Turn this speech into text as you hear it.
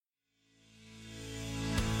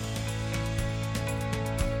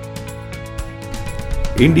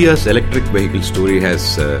India's electric vehicle story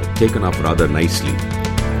has taken off rather nicely.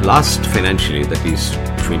 Last financial year, that is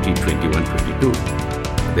 2021-22,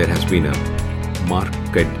 there has been a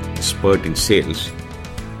market spurt in sales.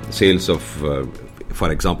 Sales of,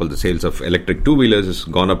 for example, the sales of electric two-wheelers has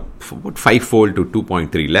gone up about fivefold to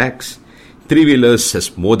 2.3 lakhs. Three-wheelers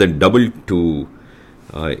has more than doubled to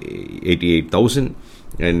 88,000.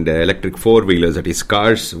 And electric four-wheelers, that is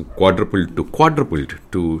cars, quadrupled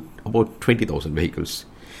to about 20,000 vehicles.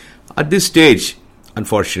 At this stage,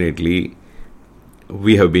 unfortunately,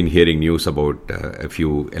 we have been hearing news about a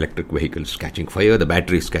few electric vehicles catching fire, the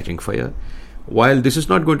batteries catching fire. While this is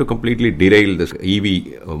not going to completely derail this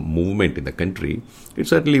EV movement in the country, it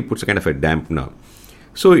certainly puts a kind of a dampener.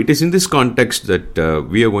 So it is in this context that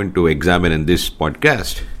we are going to examine in this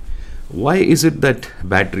podcast, why is it that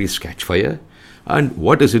batteries catch fire and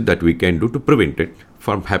what is it that we can do to prevent it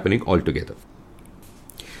from happening altogether.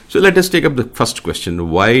 So let us take up the first question,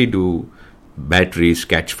 why do batteries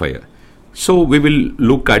catch fire? So we will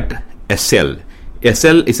look at a cell. A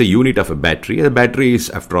cell is a unit of a battery. A battery is,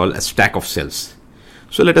 after all, a stack of cells.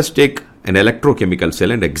 So let us take an electrochemical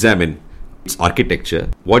cell and examine its architecture,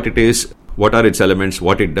 what it is, what are its elements,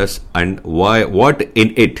 what it does, and what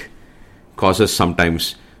in it causes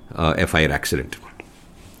sometimes a fire accident.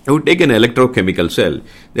 I would take an electrochemical cell.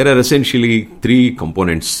 There are essentially three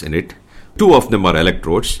components in it. Two of them are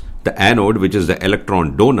electrodes, the anode, which is the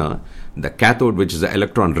electron donor, the cathode, which is the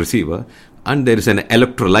electron receiver, and there is an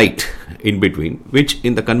electrolyte in between, which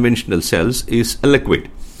in the conventional cells is a liquid.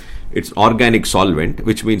 It's organic solvent,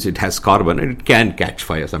 which means it has carbon and it can catch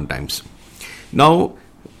fire sometimes. Now,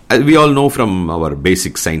 as we all know from our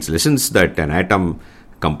basic science lessons that an atom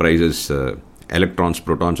comprises electrons,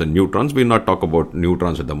 protons and neutrons. We will not talk about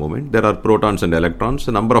neutrons at the moment. There are protons and electrons.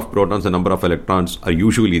 The number of protons and number of electrons are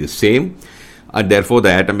usually the same, and therefore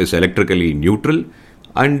the atom is electrically neutral,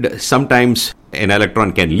 and sometimes an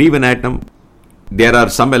electron can leave an atom. There are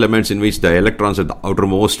some elements in which the electrons at the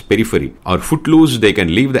outermost periphery are footloose. They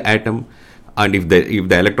can leave the atom, and if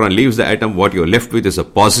the electron leaves the atom, what you're left with is a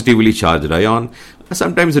positively charged ion.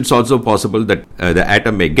 Sometimes it's also possible that the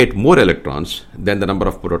atom may get more electrons than the number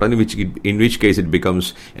of protons, in which case it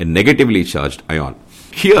becomes a negatively charged ion.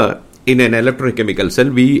 Here, in an electrochemical cell,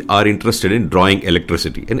 we are interested in drawing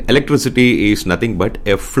electricity. And electricity is nothing but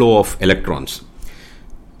a flow of electrons.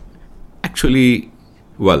 Actually,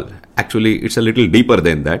 it's a little deeper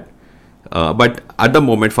than that. But at the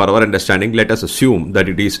moment, for our understanding, let us assume that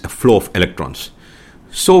it is a flow of electrons.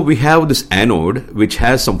 So we have this anode which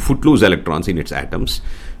has some footloose electrons in its atoms.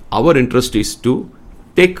 Our interest is to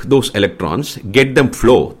take those electrons, get them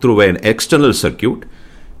flow through an external circuit,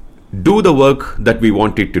 do the work that we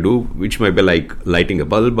want it to do, which might be like lighting a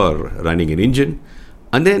bulb or running an engine,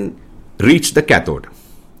 and then reach the cathode.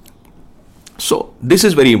 So this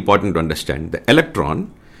is very important to understand. The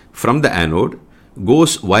electron from the anode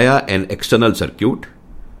goes via an external circuit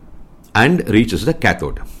and reaches the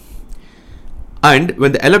cathode. And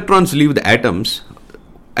when the electrons leave the atoms,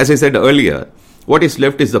 as I said earlier, what is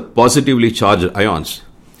left is the positively charged ions.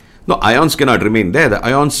 Now, ions cannot remain there. The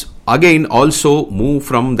ions again also move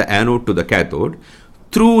from the anode to the cathode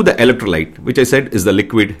through the electrolyte, which I said is the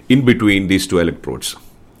liquid in between these two electrodes.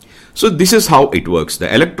 So this is how it works.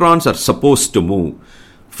 The electrons are supposed to move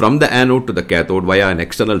from the anode to the cathode via an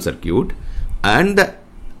external circuit, and the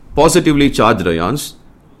positively charged ions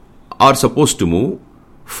are supposed to move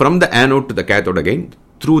from the anode to the cathode again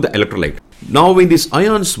through the electrolyte. Now when these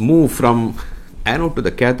ions move from anode to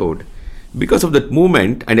the cathode, because of that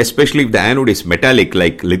movement, and especially if the anode is metallic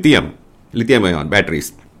like lithium ion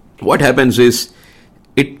batteries, what happens is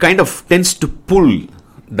it kind of tends to pull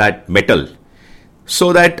that metal,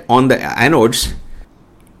 so that on the anodes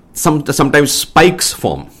sometimes spikes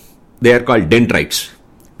form. They are called dendrites.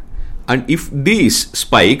 And if these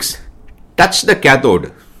spikes touch the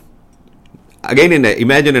cathode, again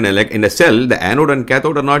imagine in a cell, the anode and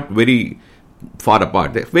cathode are not very far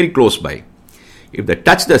apart, they're very close by. If they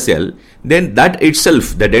touch the cell, then that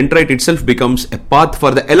itself, the dendrite itself, becomes a path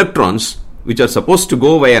for the electrons which are supposed to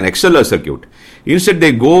go via an external circuit. Instead,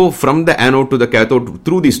 they go from the anode to the cathode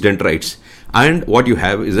through these dendrites, and what you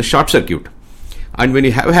have is a short circuit. And when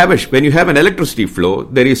you have an electricity flow,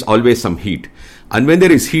 there is always some heat. And when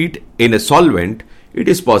there is heat in a solvent, it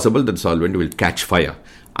is possible that the solvent will catch fire.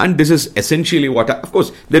 And this is essentially of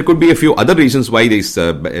course, there could be a few other reasons why these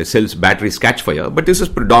cells, batteries catch fire, but this is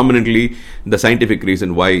predominantly the scientific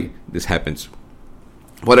reason why this happens.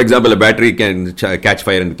 For example, a battery can catch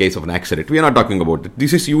fire in the case of an accident. We are not talking about it.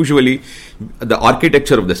 This is usually the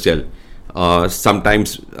architecture of the cell.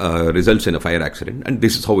 Sometimes results in a fire accident, and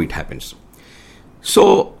this is how it happens.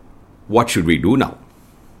 So, what should we do now?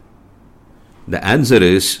 The answer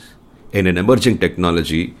is in an emerging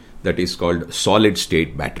technology that is called solid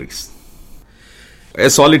state batteries. A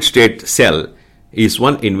solid state cell is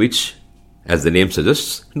one in which, as the name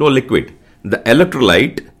suggests, no liquid. The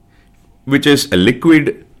electrolyte, which is a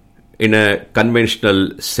liquid in a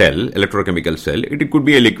conventional cell, electrochemical cell, it could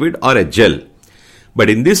be a liquid or a gel. But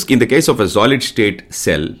in the case of a solid state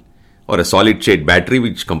cell or a solid state battery,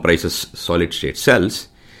 which comprises solid state cells,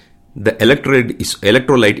 the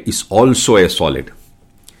electrolyte is also a solid.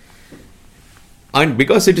 And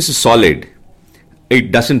because it is a solid,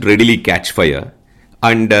 it doesn't readily catch fire.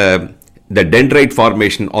 And the dendrite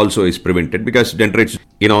formation also is prevented, because dendrites,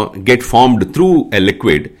 get formed through a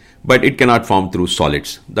liquid, but it cannot form through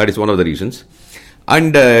solids. That is one of the reasons.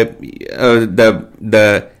 And the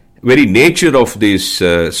very nature of these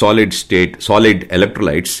solid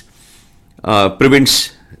electrolytes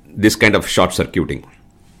prevents this kind of short circuiting.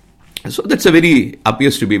 So that's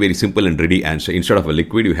appears to be a very simple and ready answer. Instead of a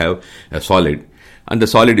liquid, you have a solid, and the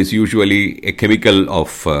solid is usually a chemical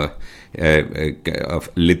of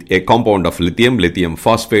a compound of lithium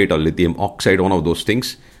phosphate or lithium oxide, one of those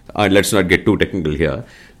things. And let's not get too technical here,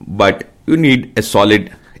 but you need a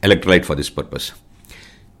solid electrolyte for this purpose.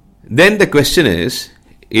 Then the question is,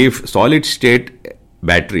 if solid state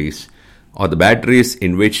batteries or the batteries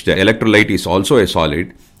in which the electrolyte is also a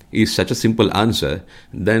solid is such a simple answer,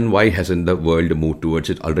 then why hasn't the world moved towards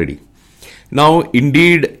it already? Now,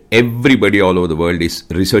 indeed, everybody all over the world is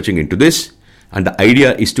researching into this, and the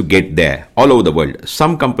idea is to get there all over the world.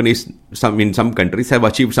 Some companies, in some countries have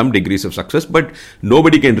achieved some degrees of success, but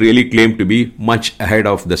nobody can really claim to be much ahead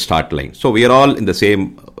of the start line. So we are all in the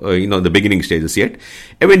same, the beginning stages yet.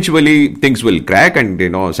 Eventually, things will crack, and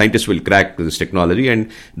scientists will crack this technology,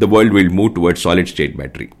 and the world will move towards solid state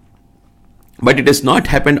battery. But it has not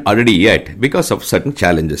happened already yet because of certain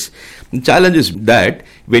challenges. The challenge is that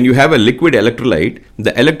when you have a liquid electrolyte,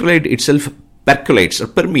 the electrolyte itself percolates or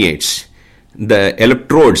permeates the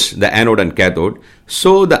electrodes, the anode and cathode,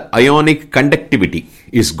 so the ionic conductivity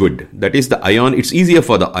is good. That is, it's easier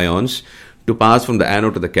for the ions to pass from the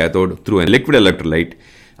anode to the cathode through a liquid electrolyte,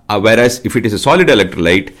 whereas if it is a solid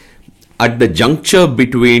electrolyte, at the juncture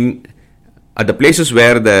at the places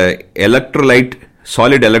where the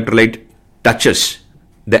solid electrolyte touches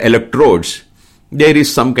the electrodes, there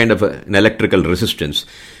is some kind of an electrical resistance.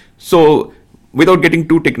 So, without getting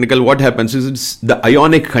too technical, what happens is the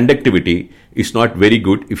ionic conductivity is not very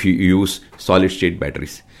good if you use solid state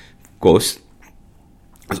batteries. Of course,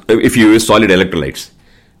 if you use solid electrolytes.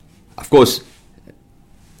 Of course,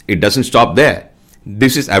 it doesn't stop there.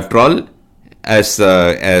 This is, after all, as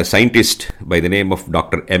a scientist by the name of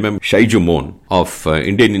Dr. M.M. Shaijumon of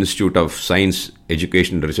Indian Institute of Science,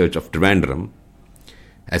 Education and Research of Trivandrum,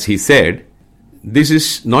 as he said, this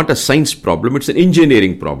is not a science problem, it's an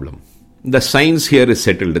engineering problem. The science here is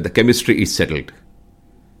settled, the chemistry is settled.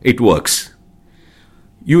 It works.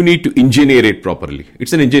 You need to engineer it properly.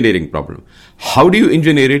 It's an engineering problem. How do you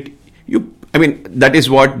engineer it? That is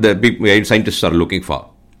what the big scientists are looking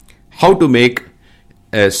for. How to make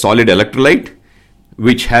a solid electrolyte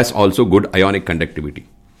which has also good ionic conductivity.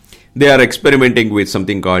 They are experimenting with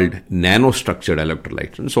something called nanostructured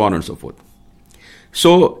electrolytes and so on and so forth.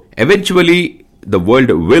 So eventually the world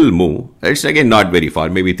will move. It's again not very far,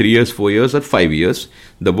 maybe 3 years, 4 years or 5 years.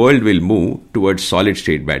 The world will move towards solid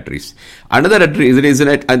state batteries. Another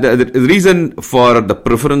reason for the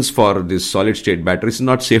preference for this solid state batteries is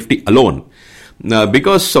not safety alone.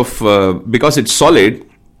 Because it's solid,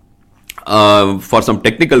 for some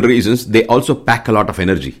technical reasons, they also pack a lot of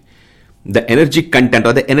energy. The energy content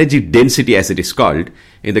or the energy density, as it is called,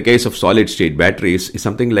 in the case of solid state batteries is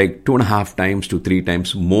something like 2.5 times to 3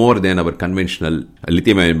 times more than our conventional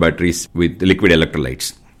lithium-ion batteries with liquid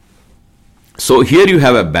electrolytes. So here you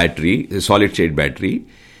have a battery, a solid state battery,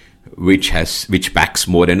 which packs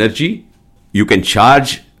more energy. You can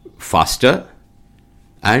charge faster,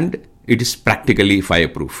 and it is practically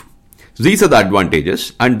fireproof. So these are the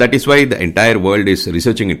advantages, and that is why the entire world is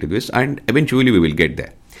researching into this, and eventually we will get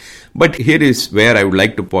there. But here is where I would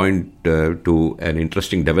like to point to an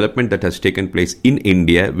interesting development that has taken place in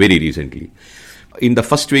India very recently. In the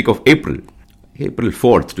first week of April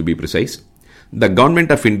 4th to be precise, the government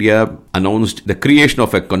of India announced the creation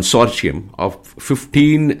of a consortium of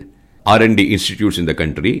 15 R&D institutes in the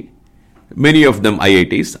country, many of them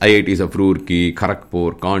IITs of Roorkee,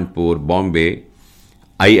 Kharagpur, Kanpur, Bombay,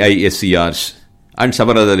 IISERs, and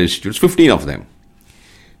several other institutes, 15 of them.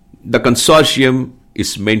 The consortium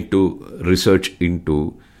is meant to research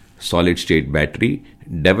into solid state battery,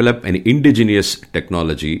 develop an indigenous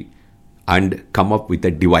technology, and come up with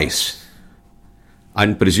a device.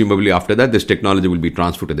 And presumably after that, this technology will be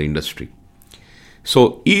transferred to the industry.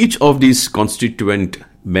 So each of these constituent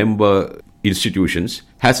member institutions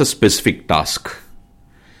has a specific task.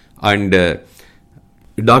 And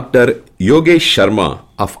Dr. Yogesh Sharma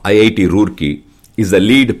of IIT Roorkee is the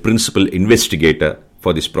lead principal investigator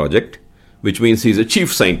for this project, which means he's a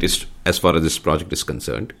chief scientist as far as this project is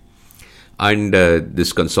concerned. And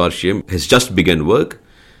this consortium has just begun work.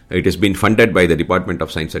 It has been funded by the Department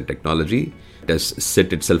of Science and Technology. It has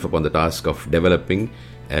set itself upon the task of developing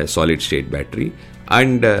a solid-state battery.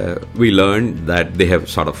 And we learned that they have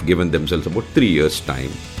sort of given themselves about 3 years' time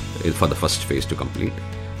for the first phase to complete.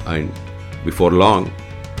 And before long,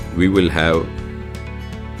 we will have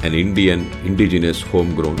an indigenous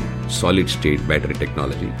homegrown solid-state battery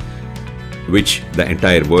technology, which the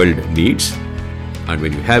entire world needs. And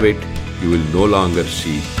when you have it, you will no longer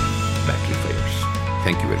see battery fires.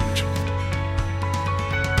 Thank you very much.